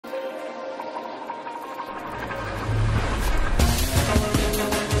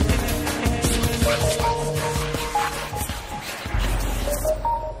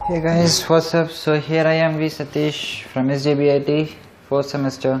Hey guys, what's up? So here I am, Sathish from SJBIT 4th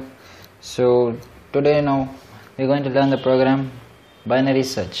semester. So today now we're going to learn the program binary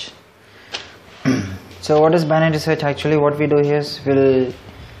search. So what is binary search? Actually what we do here is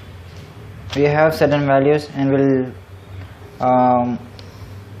we have certain values and we'll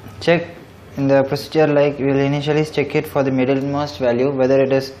check in the procedure, like we'll initially check it for the middlemost value, whether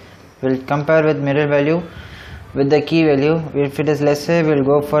it is, we'll compare with middle value with the key value. If it is lesser, we'll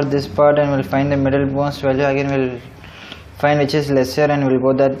go for this part and we'll find the middlemost value. Again we'll find which is lesser and we'll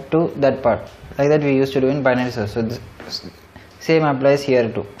go that to that part. Like that we used to do in binary search. So this same applies here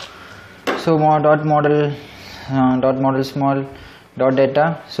too. So dot model small dot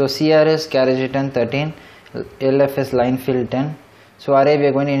data. So CR is carriage return 13, LF is line fill 10. So array, we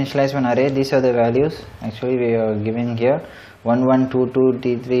are going to initialize one array. These are the values actually we are giving here: 1 1 2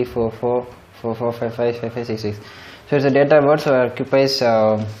 2 3 4 4 4 4 5 5 5 5 6 6. So it's a data word, so it occupies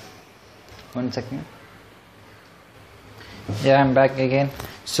 1 second. Yeah, I'm back again.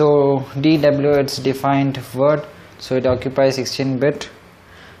 So DW, it's defined word, so it occupies 16-bit.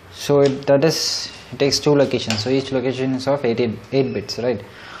 So it takes two locations, so each location is of 8 bits, right?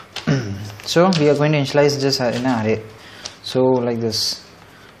 So we are going to initialize this in an array. So like this: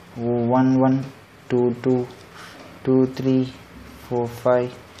 1 1 2 2 2 3 4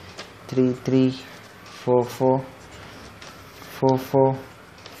 5 3 3 4 4 4 4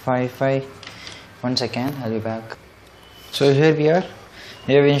 5 5. 1 second, I'll be back. So here we have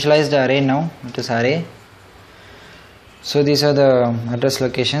initialized the array now. It is array. So these are the address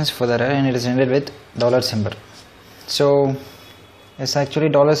locations for the array and it is ended with dollar symbol. So it's actually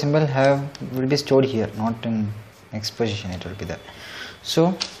dollar symbol will be stored here, not in next position, it will be there.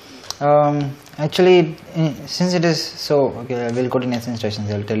 So actually since it is so, okay, we'll go to next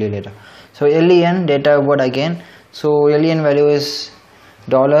instructions, I'll tell you later. So len data word again. So len value is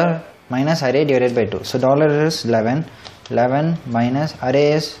dollar minus array divided by 2. So dollar is 11 minus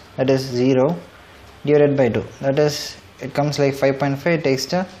array is, that is 0, divided by 2, that is, it comes like 5.5, it takes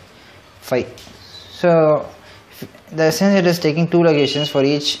the 5. So since it is taking two locations for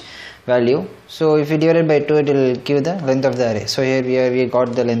each value, so if you divide it by 2, it will give the length of the array. So here we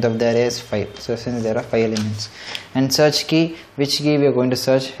got the length of the array is 5. So since there are 5 elements, and search key, which key we are going to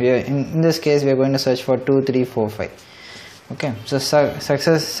search, in this case we are going to search for 2 3 4 5. Okay, so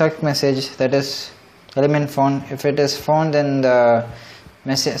success message, that is element found. If it is found, then the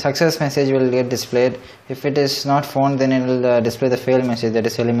success message will get displayed. If it is not found, then it will display the fail message, that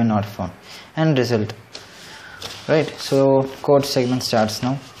is element not found, and result. Right, so code segment starts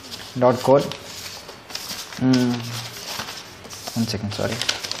now. Dot code. 1 second, sorry.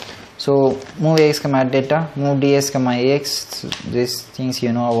 So move ax comma add data, move ds comma ax, these things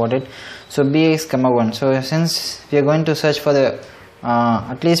you know about it. So bx comma 1. So since we are going to search for the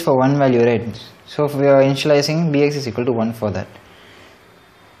at least for one value, right? So if we are initializing, bx is equal to 1 for that.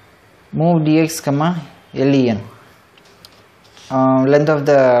 Move dx comma len. Length of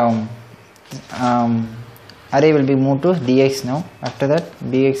the array will be moved to dx now. After that,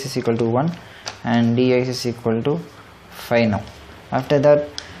 bx is equal to 1 and dx is equal to 5 now. After that,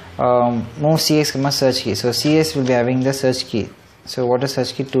 move cx comma search key. So cs will be having the search key. So what is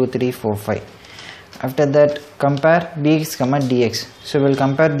search key? 2 3 4 5. After that, compare bx comma dx. So we'll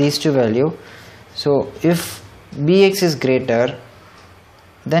compare these two values. So if bx is greater,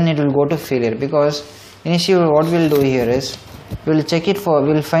 then it will go to failure, because initially what we'll do here is we'll check it for,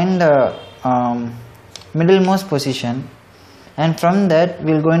 we'll find the middlemost position, and from that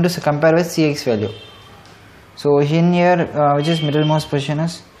we're going to compare with cx value. So in here which is middlemost position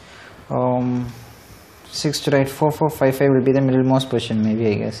is 6 to right, 4 4 5 5 will be the middlemost position, maybe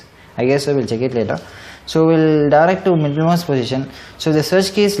I guess so, we'll check it later. So we'll direct to middlemost position. So if the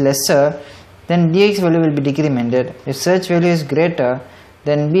search key is lesser, then dx value will be decremented. If search value is greater,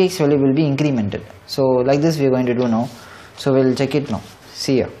 then bx value will be incremented. So like this we are going to do now. So we'll check it now.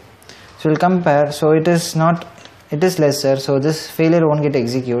 See here. So we'll compare. So it is lesser, so this failure won't get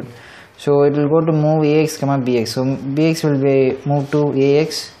execute. So it will go to move ax comma bx. So bx will be moved to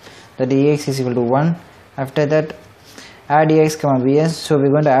ax, that ax is equal to 1. After that, add ax comma bs. So we're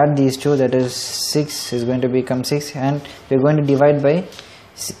going to add these two, that is 6 is going to become 6, and we're going to divide by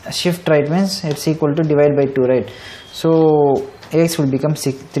shift right, means it's equal to divide by 2, right? So ax will become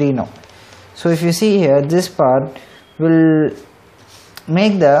 3 now. So if you see here, this part will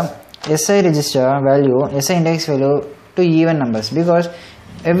make the SI register value, SI index value to even numbers, because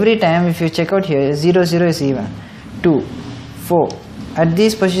every time if you check out here, 0 0 is even, 2 4, at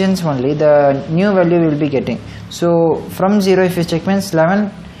these positions only the new value will be getting. So from 0 if you check, means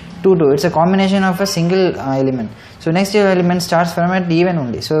 11 2 2, it's a combination of a single element. So next element starts from at even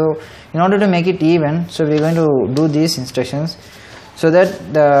only. So in order to make it even, so we are going to do these instructions so that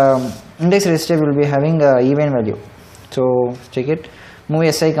the index register will be having a even value. So check it,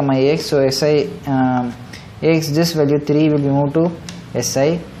 move si comma ax. So si ax, this value 3 will be moved to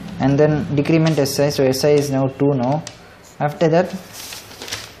si, and then decrement si. So si is now 2 now. After that,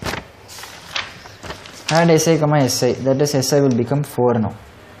 add si comma si, that is si will become 4 now.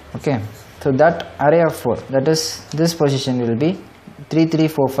 Okay, so that array of 4, that is this position will be 3 3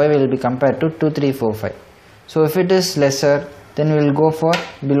 4 5 will be compared to 2 3 4 5. So if it is lesser, then we will go for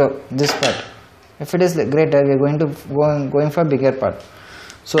below this part. If it is greater, we are going to going for bigger part.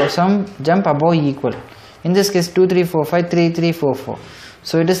 So some jump above equal. In this case 2 3 4 5 3 3 4 4.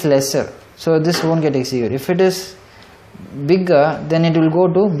 So it is lesser, so this won't get executed. If it is bigger, then it will go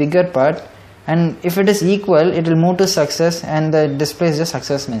to bigger part, and if it is equal, it will move to success and the displays the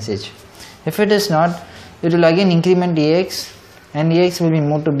success message. If it is not, it will again increment ax, and ax will be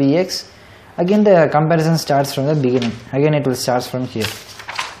moved to bx. Again the comparison starts from the beginning. Again it will start from here.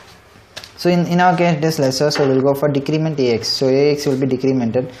 So in our case it is lesser, so we will go for decrement ax. So ax will be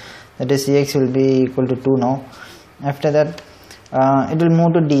decremented, that is ax will be equal to 2 now. After that it will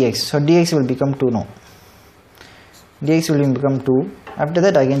move to dx. So dx will become 2 now. Dx will become 2. After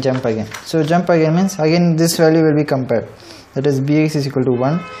that again jump again. So jump again means again this value will be compared, that is bx is equal to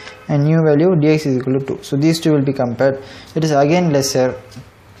 1 and new value dx is equal to 2. So these two will be compared. It is again lesser,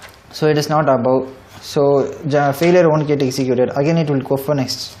 so it is not above, so failure won't get executed. Again it will go for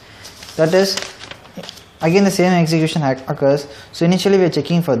next, that is again the same execution occurs. So initially we are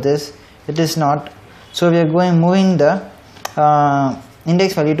checking for this, it is not, so we are moving the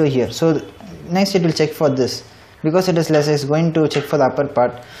index value to here. So next it will check for this, because it is less, it's going to check for the upper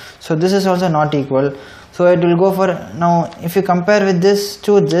part. So this is also not equal, so it will go for, now if you compare with this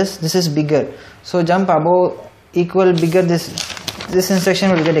to this is bigger, so jump above equal bigger, this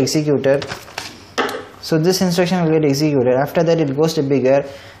instruction will get executed. So this instruction will get executed. After that it goes to bigger.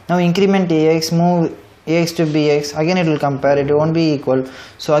 Now increment ax, move ax to bx, again it will compare, it won't be equal,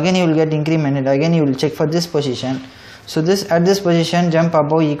 so again you will get incremented. Again you will check for this position. So this at this position jump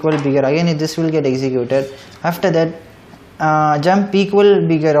above equal bigger, again this will get executed. After that jump equal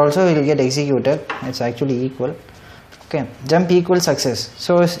bigger also will get executed. It's actually equal. Okay, jump equal success.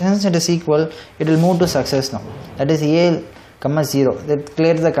 So since it is equal, it will move to success now. That is al comma 0, that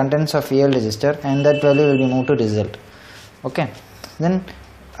clears the contents of al register, and that value will be moved to result. Okay, then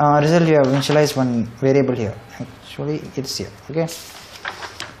result you have initialized one variable here. Actually it's here. Okay,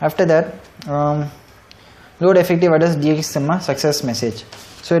 after that load effective address dx comma success message.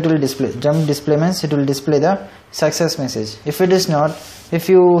 So it will display, jump display means it will display the success message. If it is not, if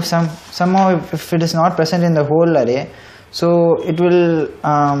you somehow if it is not present in the whole array, so it will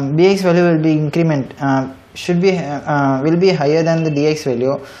bx value will be increment, should be will be higher than the dx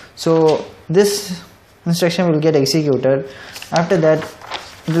value. So this instruction will get executed. After that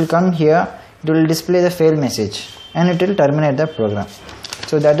it will come here, it will display the fail message, and it will terminate the program.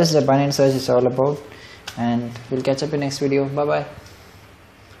 So that is the binary search is all about, and we'll catch up in next video. Bye bye.